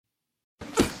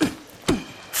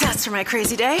Thanks for my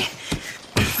crazy day.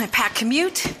 My packed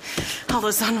commute, all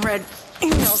those unread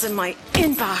emails in my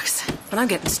inbox. But I'm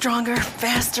getting stronger,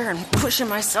 faster, and pushing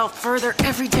myself further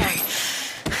every day.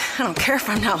 I don't care if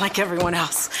I'm not like everyone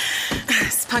else.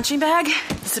 This punching bag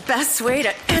is the best way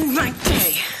to end my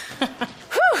day.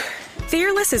 Whew.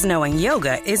 Fearless is knowing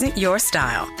yoga isn't your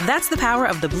style. That's the power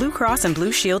of the Blue Cross and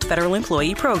Blue Shield Federal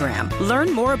Employee Program.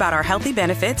 Learn more about our healthy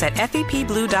benefits at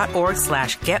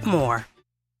fepblue.org/getmore.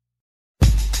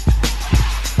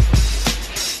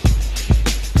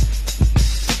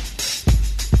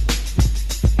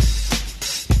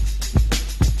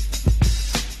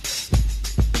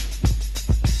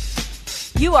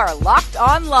 You are Locked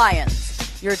On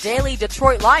Lions, your daily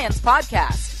Detroit Lions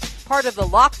podcast, part of the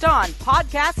Locked On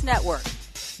Podcast Network,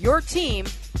 your team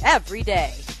every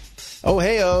day. Oh,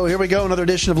 hey-oh, here we go. Another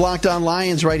edition of Locked On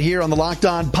Lions right here on the Locked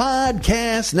On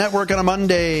Podcast Network on a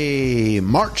Monday,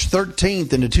 March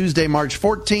 13th into Tuesday, March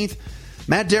 14th.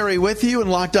 Matt Derry with you,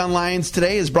 and Locked On Lions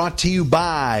today is brought to you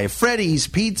by Freddy's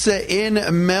Pizza in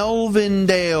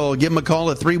Melvindale. Give them a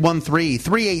call at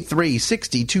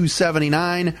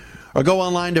 313-383-6279 or go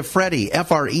online to Freddy,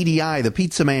 F-R-E-D-I,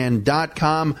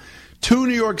 thepizzaman.com. 2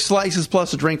 New York slices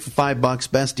plus a drink for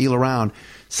 $5. Best deal around.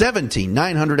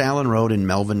 17900 Allen Road in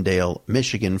Melvindale,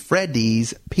 Michigan.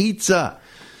 Freddy's Pizza.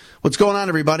 What's going on,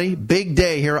 everybody? Big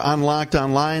day here on Locked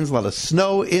On Lions. A lot of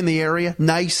snow in the area.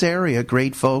 Nice area.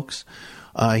 Great folks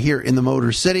here in the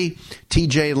Motor City.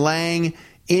 TJ Lang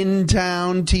in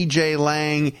town. TJ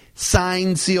Lang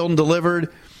signed, sealed, and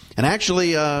delivered. And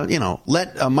actually,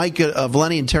 let Mike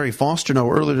Valenti and Terry Foster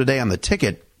know earlier today on the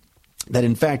ticket that,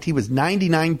 in fact, he was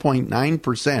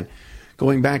 99.9%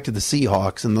 going back to the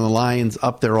Seahawks, and the Lions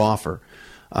upped their offer.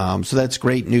 So that's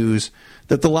great news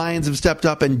that the Lions have stepped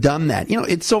up and done that. You know,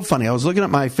 it's so funny. I was looking at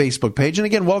my Facebook page, and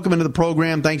again, welcome into the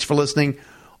program. Thanks for listening.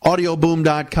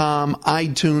 Audioboom.com,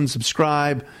 iTunes,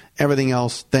 subscribe, everything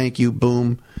else. Thank you.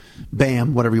 Boom,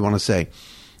 bam, whatever you want to say.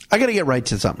 I got to get right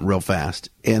to something real fast,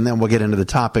 and then we'll get into the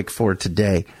topic for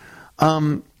today.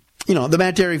 The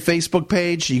Matt Derry Facebook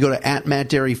page, you go to @Matt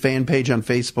Derry fan page on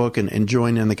Facebook and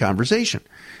join in the conversation.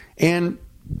 And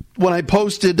when I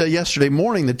posted yesterday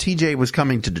morning that TJ was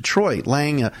coming to Detroit,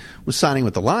 Lang was signing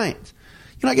with the Lions,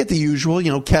 I get the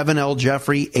usual, Kevin L.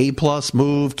 Jeffrey, A+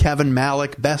 move, Kevin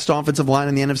Malik, best offensive line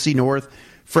in the NFC North,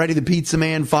 Freddie the Pizza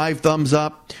Man, 5 thumbs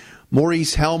up.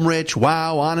 Maurice Helmrich,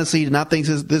 wow, honestly, did not think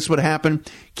this would happen.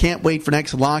 Can't wait for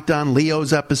next Locked On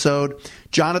Leo's episode.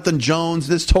 Jonathan Jones,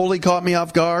 this totally caught me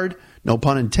off guard. No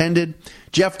pun intended.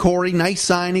 Jeff Corey, nice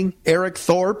signing. Eric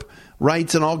Thorpe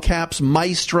writes in all caps,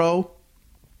 Maestro.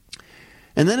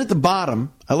 And then at the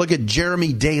bottom, I look at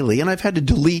Jeremy Daly, and I've had to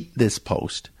delete this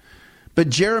post. But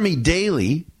Jeremy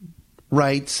Daly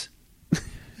writes,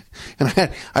 and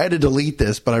I had to delete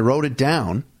this, but I wrote it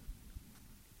down.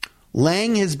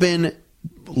 Lang has been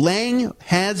bleeping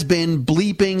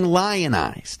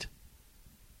lionized.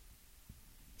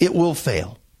 It will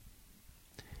fail.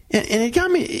 And it got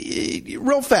me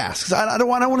real fast, because I don't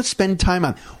want to spend time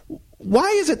on. Why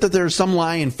is it that there are some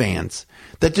Lion fans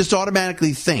that just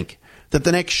automatically think that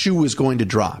the next shoe is going to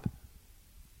drop?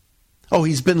 Oh,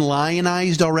 he's been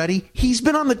lionized already? He's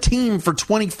been on the team for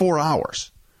 24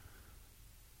 hours.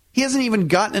 He hasn't even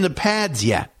gotten into pads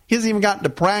yet. He hasn't even gotten to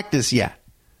practice yet.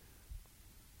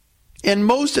 And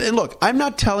look, I'm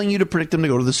not telling you to predict them to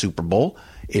go to the Super Bowl.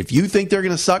 If you think they're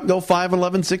going to suck, go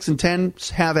 5-11,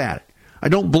 6-10, have at it. I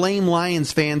don't blame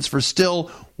Lions fans for still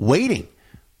waiting.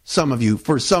 Some of you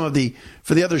for the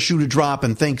other shoe to drop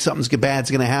and think something's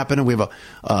bad's going to happen. And we have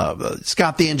a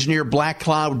Scott the Engineer Black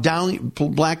Cloud Diner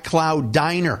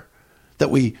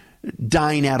that we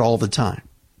dine at all the time.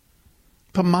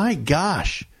 But my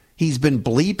gosh, he's been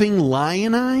bleeping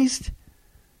lionized.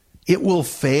 It will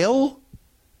fail.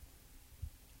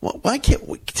 Why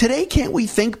can't we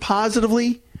think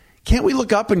positively? Can't we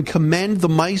look up and commend the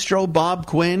maestro Bob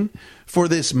Quinn for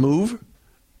this move?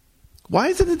 Why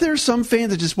is it that there are some fans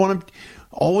that just want to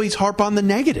always harp on the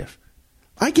negative?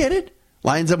 I get it.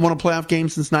 Lions haven't won a playoff game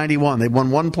since 91. They've won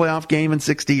one playoff game in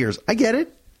 60 years. I get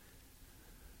it.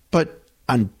 But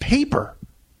on paper,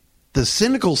 the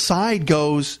cynical side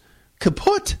goes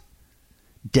kaput.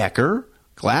 Decker,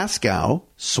 Glasgow,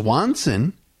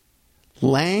 Swanson,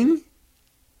 Lang,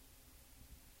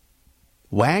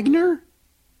 Wagner,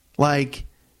 like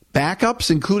backups,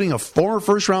 including a former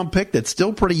first-round pick that's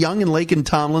still pretty young in Laken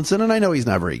Tomlinson, and I know he's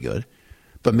not very good,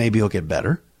 but maybe he'll get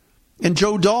better. And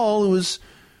Joe Dahl, who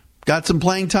got some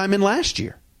playing time in last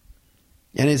year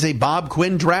and is a Bob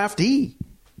Quinn draftee.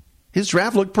 His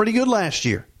draft looked pretty good last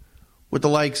year with the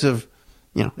likes of,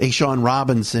 A'Shawn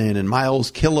Robinson and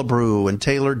Miles Killebrew and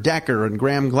Taylor Decker and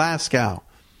Graham Glasgow.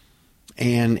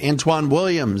 and Antoine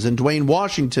Williams and Dwayne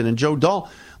Washington and Joe Dahl.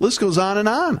 List goes on and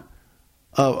on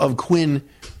of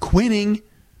quinning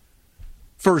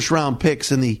first-round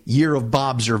picks in the year of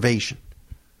Bobservation.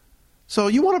 So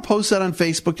you want to post that on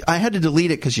Facebook? I had to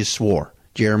delete it because you swore,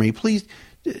 Jeremy. Please,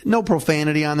 no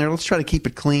profanity on there. Let's try to keep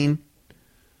it clean.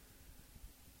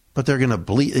 But they're going to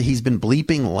bleep. He's been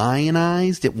bleeping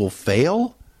lionized. It will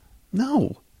fail?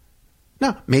 No.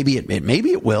 Maybe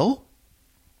it will.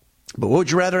 But what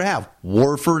would you rather have?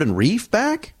 Warford and Reif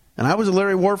back? And I was a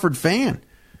Larry Warford fan.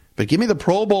 But give me the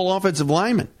Pro Bowl offensive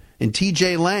lineman and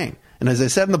TJ Lang. And as I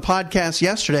said in the podcast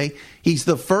yesterday, he's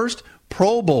the first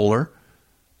Pro Bowler,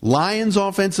 Lions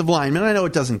offensive lineman. I know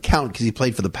it doesn't count because he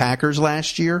played for the Packers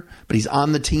last year, but he's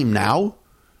on the team now.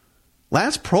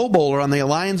 Last Pro Bowler on the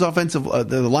Lions offensive,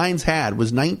 the Lions had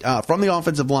was from the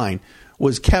offensive line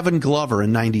was Kevin Glover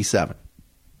in '97.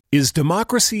 Is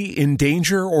democracy in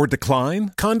danger or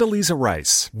decline? Condoleezza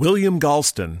Rice, William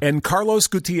Galston, and Carlos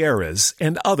Gutierrez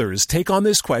and others take on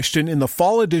this question in the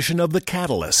fall edition of The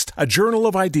Catalyst, a journal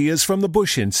of ideas from the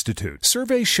Bush Institute.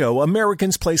 Surveys show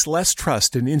Americans place less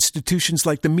trust in institutions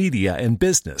like the media and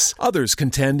business. Others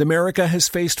contend America has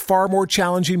faced far more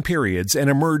challenging periods and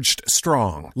emerged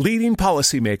strong. Leading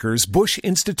policymakers, Bush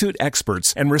Institute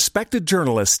experts, and respected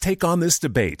journalists take on this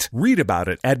debate. Read about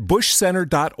it at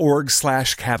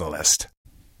bushcenter.org/catalyst. What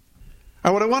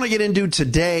I want to get into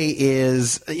today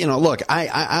is, look,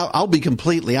 I'll be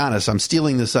completely honest. I'm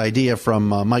stealing this idea from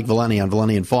Mike Valeni on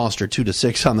Valeni and Foster, 2 to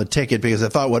 6 on the ticket, because I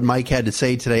thought what Mike had to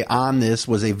say today on this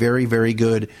was a very, very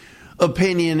good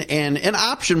opinion and an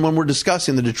option when we're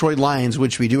discussing the Detroit Lions,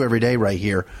 which we do every day right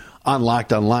here on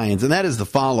Locked on Lions, and that is the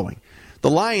following. The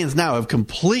Lions now have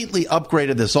completely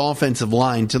upgraded this offensive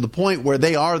line to the point where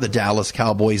they are the Dallas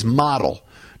Cowboys model.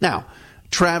 Now,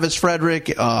 Travis Frederick,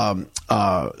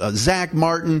 Zach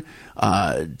Martin,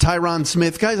 Tyron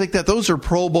Smith, guys like that, those are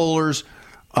Pro Bowlers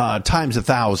times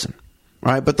 1,000,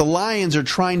 right? But the Lions are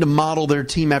trying to model their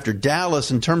team after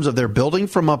Dallas in terms of their building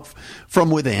from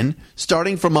within,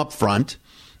 starting from up front,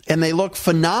 and they look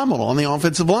phenomenal on the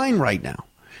offensive line right now.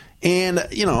 And,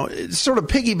 sort of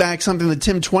piggyback something that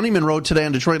Tim Twentyman wrote today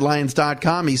on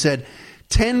DetroitLions.com. He said,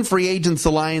 10 free agents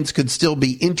the Lions could still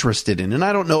be interested in. And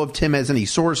I don't know if Tim has any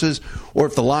sources or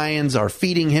if the Lions are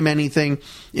feeding him anything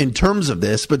in terms of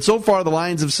this. But so far, the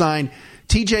Lions have signed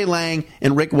TJ Lang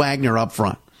and Rick Wagner up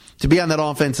front to be on that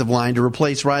offensive line to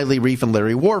replace Riley Reif and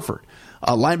Larry Warford.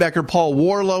 Linebacker Paul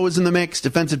Warlow is in the mix.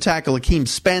 Defensive tackle Akeem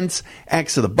Spence,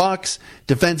 ex of the Bucks.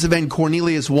 Defensive end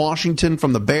Cornelius Washington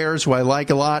from the Bears, who I like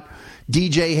a lot.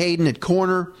 DJ Hayden at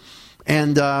corner.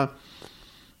 And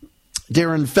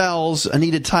Darren Fells, a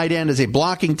needed tight end as a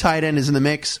blocking tight end, is in the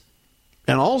mix.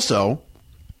 And also,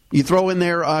 you throw in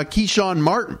there Keyshawn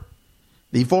Martin,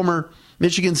 the former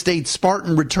Michigan State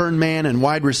Spartan return man and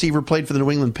wide receiver, played for the New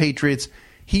England Patriots.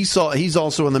 He's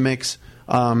also in the mix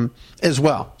as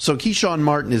well. So Keyshawn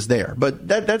Martin is there. But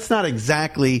that's not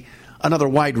exactly another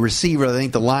wide receiver I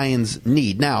think the Lions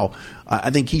need. Now, I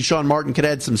think Keyshawn Martin could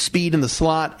add some speed in the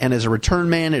slot, and as a return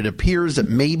man, it appears that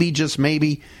maybe, just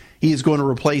maybe, he is going to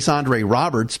replace Andre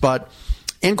Roberts. But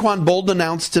Anquan Boldin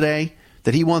announced today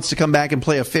that he wants to come back and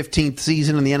play a 15th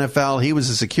season in the NFL. He was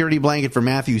a security blanket for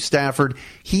Matthew Stafford.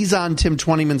 He's on Tim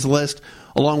Twentyman's list,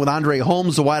 along with Andre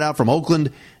Holmes, the wideout from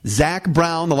Oakland, Zach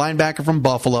Brown, the linebacker from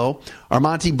Buffalo,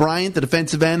 Armonte Bryant, the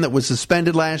defensive end that was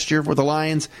suspended last year for the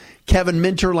Lions, Kevin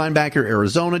Minter, linebacker,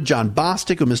 Arizona, John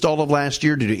Bostic, who missed all of last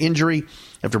year due to injury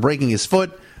after breaking his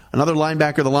foot. Another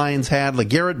linebacker the Lions had,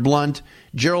 LeGarrette Blount,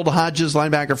 Gerald Hodges,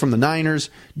 linebacker from the Niners,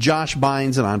 Josh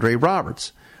Bynes, and Andre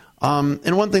Roberts.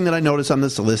 And one thing that I noticed on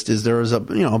this list is there is a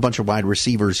bunch of wide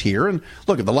receivers here. And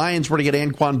look, if the Lions were to get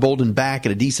Anquan Boldin back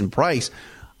at a decent price,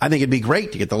 I think it'd be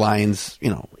great to get the Lions,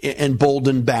 and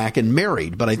Boldin back and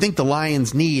married. But I think the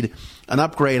Lions need an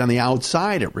upgrade on the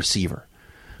outside at receiver.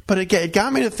 But it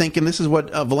got me to thinking, this is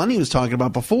what Valeni was talking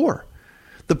about before.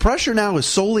 The pressure now is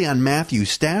solely on Matthew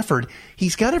Stafford.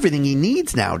 He's got everything he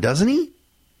needs now, doesn't he?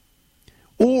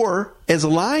 Or, as a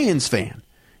Lions fan,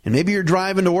 and maybe you're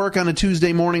driving to work on a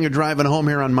Tuesday morning or driving home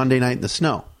here on Monday night in the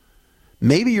snow,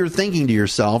 maybe you're thinking to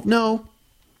yourself, no,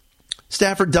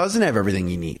 Stafford doesn't have everything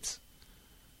he needs.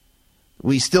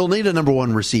 We still need a number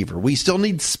one receiver. We still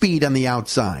need speed on the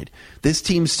outside. This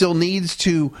team still needs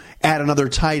to add another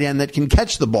tight end that can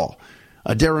catch the ball.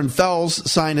 Darren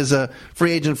Fells, signed as a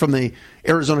free agent from the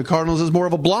Arizona Cardinals, is more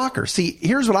of a blocker. See,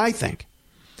 here's what I think.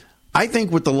 I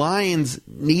think what the Lions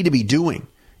need to be doing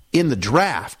in the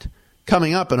draft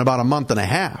coming up in about a month and a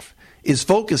half is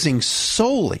focusing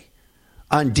solely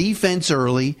on defense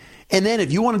early. And then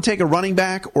if you want to take a running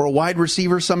back or a wide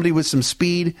receiver, somebody with some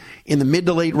speed in the mid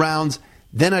to late rounds,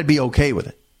 then I'd be okay with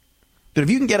it. But if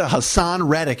you can get a Hassan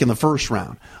Reddick in the first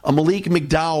round, a Malik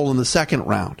McDowell in the second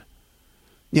round,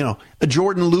 a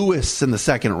Jordan Lewis in the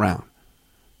second round,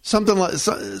 something like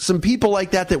some people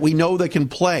like that we know that can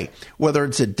play, whether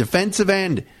it's a defensive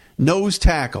end, nose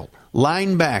tackle,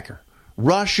 linebacker,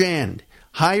 rush end,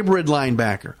 hybrid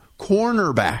linebacker,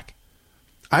 cornerback.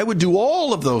 I would do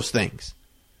all of those things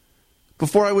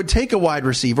before I would take a wide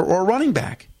receiver or a running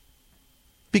back.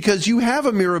 Because you have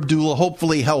Amir Abdullah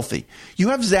hopefully healthy. You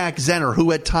have Zach Zenner,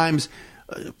 who at times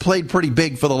played pretty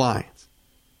big for the Lions.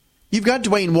 You've got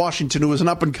Dwayne Washington, who is an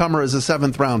up-and-comer as a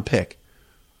 7th-round pick.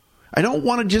 I don't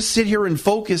want to just sit here and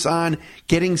focus on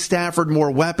getting Stafford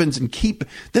more weapons and keep...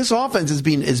 This offense has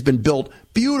been built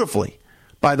beautifully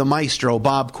by the maestro,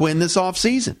 Bob Quinn, this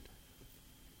offseason.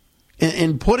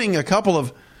 And putting a couple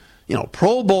of,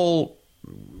 Pro Bowl,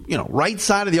 right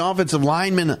side of the offensive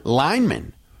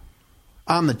linemen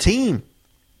on the team.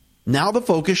 Now the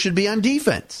focus should be on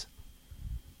defense.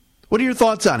 What are your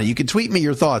thoughts on it? You can tweet me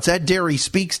your thoughts at Derry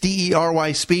Speaks,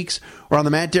 DERY Speaks, or on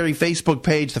the Matt Derry Facebook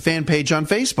page, the fan page on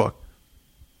Facebook.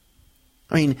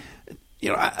 I mean,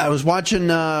 I was watching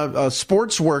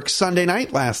Sportsworks Sunday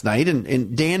night last night,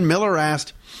 and Dan Miller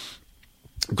asked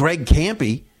Greg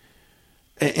Campy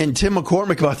and Tim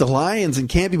McCormick about the Lions, and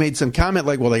Campy made some comment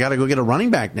like, well, they got to go get a running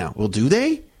back now. Well, do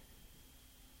they?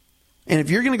 And if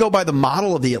you're going to go by the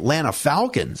model of the Atlanta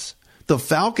Falcons, the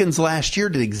Falcons last year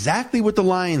did exactly what the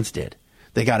Lions did.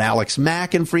 They got Alex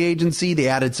Mack in free agency. They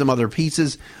added some other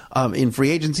pieces in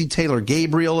free agency, Taylor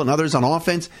Gabriel and others on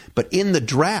offense. But in the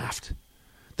draft,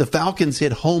 the Falcons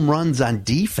hit home runs on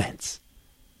defense.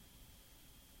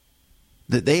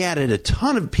 They added a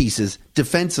ton of pieces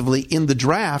defensively in the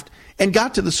draft and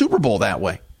got to the Super Bowl that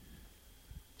way.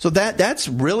 So that's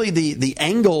really the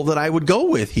angle that I would go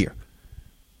with here.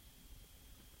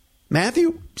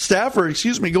 Matthew Stafford,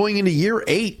 going into year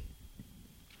 8.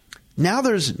 Now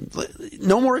there's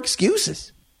no more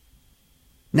excuses.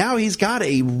 Now he's got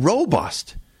a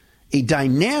robust, a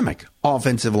dynamic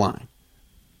offensive line.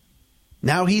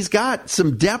 Now he's got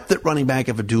some depth at running back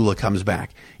if Abdullah comes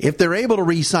back. If they're able to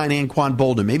re-sign Anquan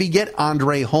Boldin, maybe get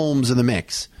Andre Holmes in the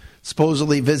mix.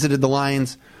 Supposedly visited the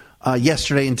Lions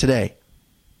yesterday and today.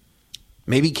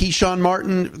 Maybe Keyshawn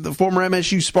Martin, the former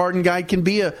MSU Spartan guy, can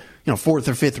be a 4th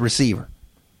or 5th receiver.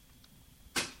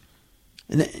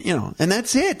 And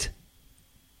that's it.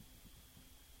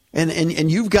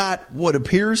 And you've got what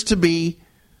appears to be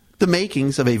the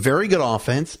makings of a very good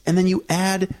offense, and then you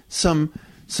add some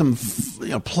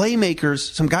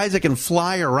playmakers, some guys that can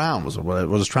fly around, was what I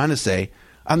was trying to say,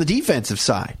 on the defensive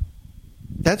side.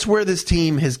 That's where this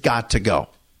team has got to go.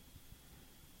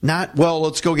 Not,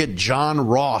 let's go get John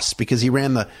Ross because he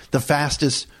ran the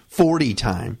fastest 40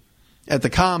 time at the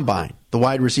Combine, the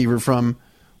wide receiver from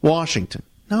Washington.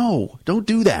 No, don't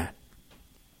do that.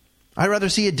 I'd rather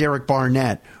see a Derek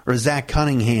Barnett or a Zach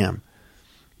Cunningham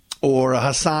or a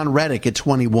Hassan Reddick at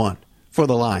 21 for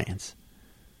the Lions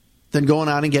than going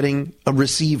out and getting a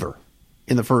receiver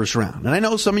in the first round. And I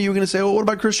know some of you are going to say, what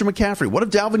about Christian McCaffrey? What if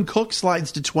Dalvin Cook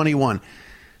slides to 21?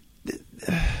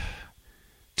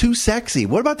 Too sexy.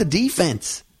 What about the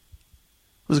defense?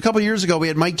 It was a couple years ago, we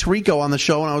had Mike Tirico on the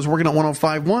show, and I was working at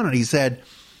 105.1, and he said,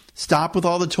 stop with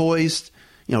all the toys.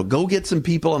 Go get some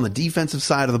people on the defensive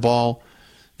side of the ball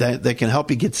that can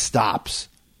help you get stops.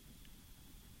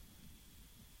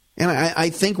 And I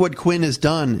think what Quinn has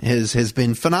done has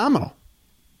been phenomenal.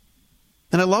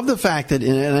 And I love the fact that,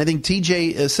 and I think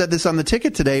TJ said this on the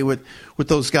ticket today with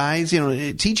those guys,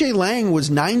 TJ Lang was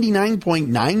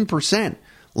 99.9%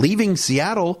 leaving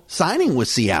Seattle, signing with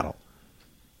Seattle.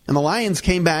 And the Lions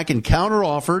came back and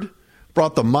counter-offered,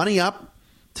 brought the money up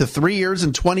to 3 years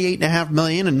and $28.5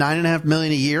 million and $9.5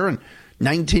 million a year and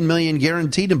 $19 million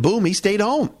guaranteed, and boom, he stayed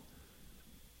home.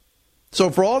 So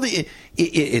for all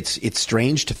it's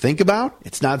strange to think about.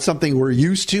 It's not something we're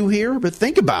used to here, but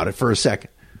think about it for a second.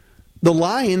 The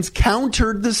Lions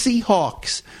countered the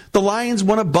Seahawks. The Lions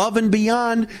went above and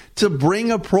beyond to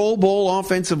bring a Pro Bowl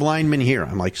offensive lineman here.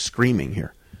 I'm like screaming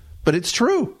here, but it's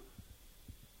true.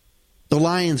 The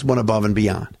Lions went above and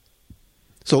beyond.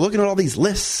 So looking at all these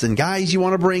lists and guys you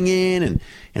want to bring in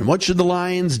and what should the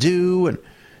Lions do and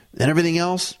everything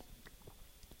else,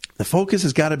 the focus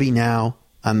has got to be now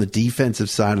on the defensive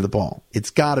side of the ball.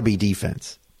 It's got to be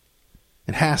defense.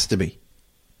 It has to be.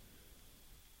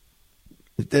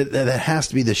 That has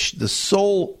to be the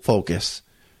sole focus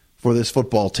for this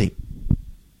football team.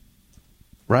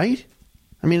 Right?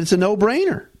 I mean, it's a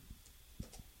no-brainer.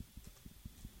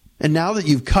 And now that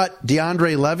you've cut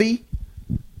DeAndre Levy,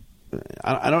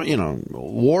 I don't,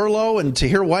 Warlow and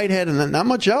Tahir Whitehead and not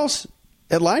much else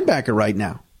at linebacker right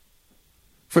now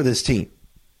for this team.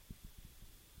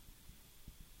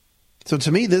 So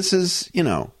to me, this is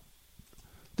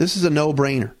a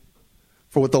no-brainer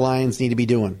for what the Lions need to be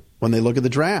doing when they look at the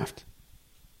draft.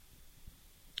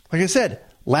 Like I said,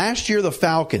 last year the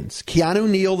Falcons, Keanu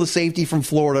Neal, the safety from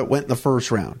Florida, went in the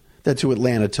first round. That's who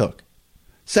Atlanta took.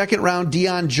 Second round,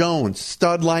 Deion Jones,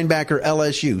 stud linebacker,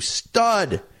 LSU.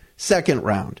 Stud, second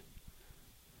round.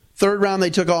 Third round, they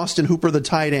took Austin Hooper, the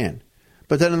tight end.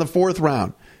 But then in the fourth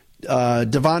round,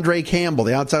 Devondre Campbell,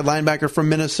 the outside linebacker from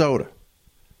Minnesota.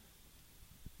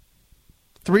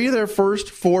 3 of their first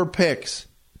 4 picks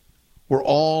were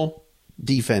all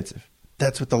defensive.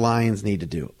 That's what the Lions need to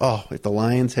do. Oh, if the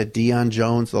Lions had Deion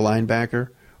Jones, the linebacker,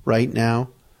 right now,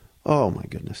 oh my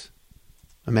goodness.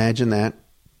 Imagine that.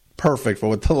 Perfect for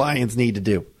what the Lions need to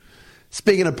do.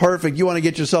 Speaking of perfect, you want to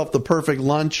get yourself the perfect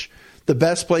lunch, the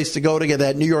best place to go to get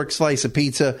that New York slice of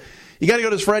pizza. You got to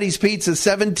go to Freddy's Pizza,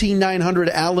 17900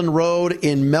 Allen Road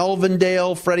in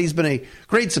Melvindale. Freddy's been a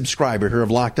great subscriber here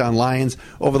of Locked On Lions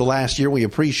over the last year. We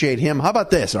appreciate him. How about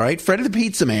this, all right? Freddy the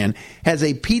Pizza Man has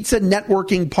a pizza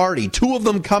networking party, 2 of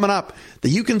them coming up that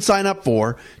you can sign up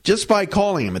for just by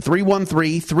calling him at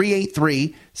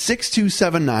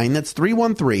 313-383-6279. That's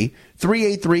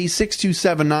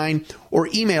 313-383-6279. Or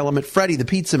email him at Freddy the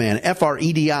Pizza Man,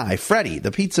 F-R-E-D-I, Freddy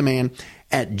the Pizza Man,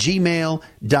 at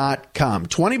gmail.com.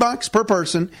 $20 per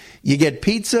person. You get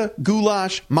pizza,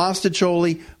 goulash,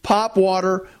 mostaccioli, pop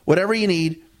water, whatever you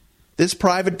need. This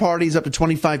private party is up to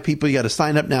 25 people. You got to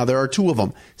sign up now. There are 2 of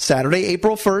them. Saturday,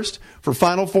 April 1st for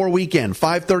Final Four weekend,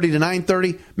 5:30 to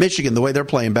 9:30. Michigan, the way they're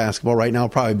playing basketball right now, will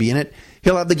probably be in it.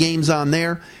 He'll have the games on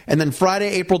there. And then Friday,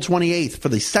 April 28th for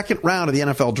the second round of the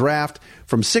NFL Draft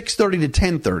from 6:30 to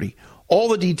 10:30. All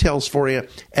the details for you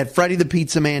at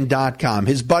FreddyThePizzaMan.com.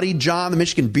 His buddy John, the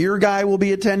Michigan beer guy, will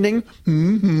be attending.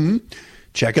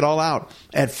 Check it all out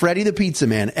at Freddy the Pizza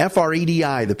Man,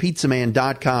 F-R-E-D-I,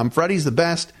 thepizzaman.com. Freddy's the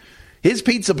best. His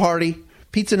pizza party,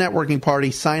 pizza networking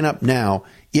party, sign up now.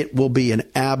 It will be an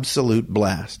absolute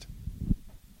blast.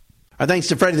 Our thanks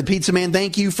to Freddy the Pizza Man.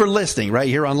 Thank you for listening right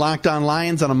here on Locked On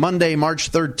Lions on a Monday,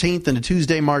 March 13th and a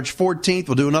Tuesday, March 14th.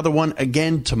 We'll do another one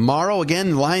again tomorrow.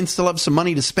 Again, the Lions still have some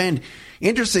money to spend.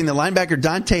 Interesting, the linebacker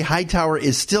Dont'a Hightower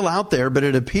is still out there, but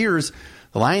it appears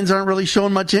the Lions aren't really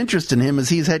showing much interest in him as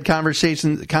he's had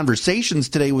conversations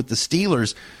today with the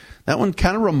Steelers. That one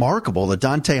kind of remarkable that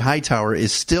Dont'a Hightower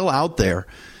is still out there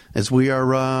as we are,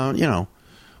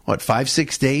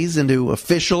 5-6 days into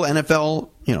official NFL,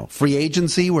 free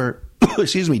agency where,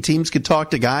 teams could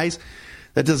talk to guys.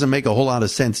 That doesn't make a whole lot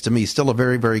of sense to me. Still a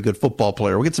very, very good football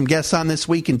player. We'll get some guests on this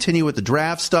week, continue with the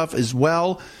draft stuff as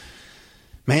well.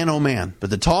 Man, oh man. But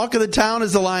the talk of the town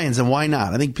is the Lions, and why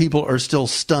not? I think people are still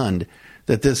stunned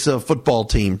that this football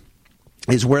team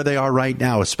is where they are right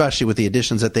now, especially with the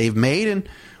additions that they've made and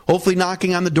hopefully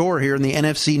knocking on the door here in the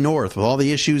NFC North with all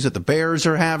the issues that the Bears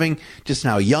are having, just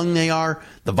how young they are.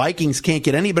 The Vikings can't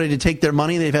get anybody to take their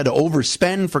money. They've had to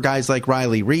overspend for guys like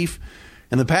Riley Reif.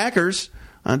 And the Packers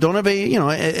don't have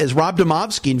as Rob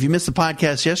Demovsky, and if you missed the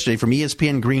podcast yesterday from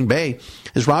ESPN Green Bay,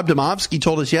 as Rob Demovsky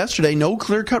told us yesterday, no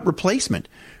clear-cut replacement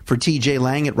for TJ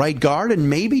Lang at right guard, and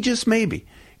maybe, just maybe,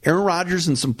 Aaron Rodgers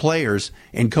and some players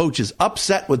and coaches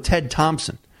upset with Ted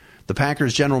Thompson, the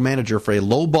Packers general manager, for a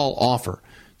lowball offer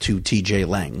to TJ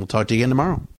Lang. We'll talk to you again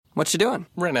tomorrow. What you doing?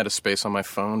 Ran out of space on my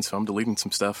phone, so I'm deleting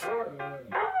some stuff.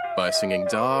 Bye, singing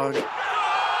dog.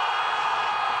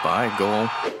 Bye, goal.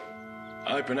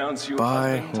 I pronounce you.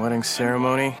 Bye, wedding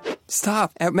ceremony.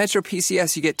 Stop. At Metro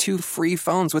PCS, you get 2 free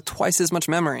phones with twice as much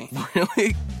memory.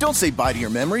 Really? Don't say bye to your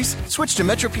memories. Switch to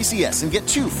Metro PCS and get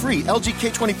 2 free LG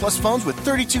K20 Plus phones with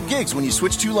 32 gigs when you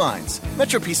switch 2 lines.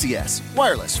 Metro PCS.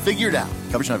 Wireless. Figured out.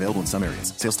 Coverage not available in some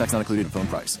areas. Sales tax not included in phone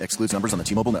price. Excludes numbers on the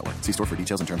T-Mobile network. See store for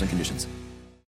details and terms and conditions.